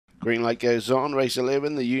Green light goes on. Race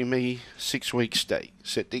 11, the UME 6-week stake.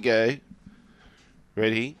 Set to go.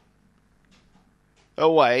 Ready.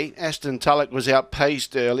 Away. Aston Tulloch was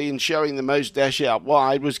outpaced early, and showing the most dash out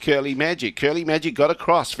wide was Curly Magic. Curly Magic got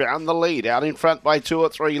across, found the lead, out in front by 2 or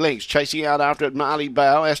 3 lengths. Chasing out after it, Marley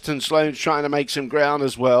Bale. Aston Sloan's trying to make some ground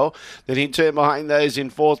as well. Then in turn behind those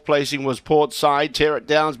in 4th placing was Port Side. Tear It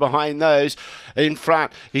Down's behind those. In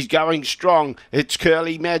front, he's going strong. It's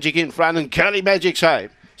Curly Magic in front, and Curly Magic's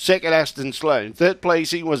home. 2nd, Aston Sloan. 3rd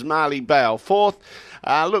placing was Marley Bale. 4th,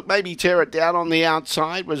 look, maybe Tear It Down on the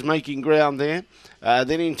outside was making ground there.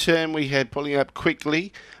 Then in turn we had pulling up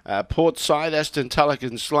quickly. Port Side, Aston Tulloch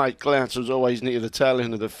and Slight Glance was always near the tail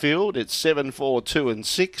end of the field. It's 7, 4, 2 and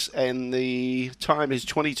 6, and the time is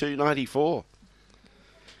 22.94.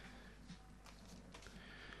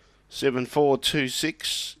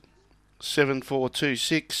 7-4-2-6.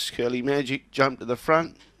 7-4-2-6. Curly Magic jumped to the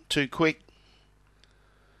front. Too quick.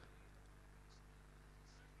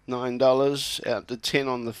 $9 out to 10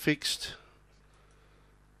 on the fixed.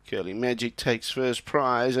 Curly Magic takes first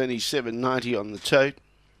prize, only $7.90 on the tote.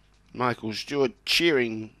 Michael Stewart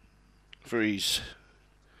cheering for his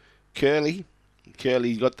Curly.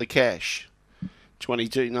 Curly got the cash.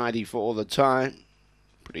 $22.94 the time.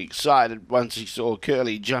 Pretty excited once he saw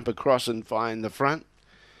Curly jump across and find the front.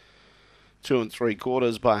 2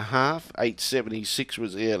 3/4 by half. 8.76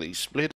 was the early split.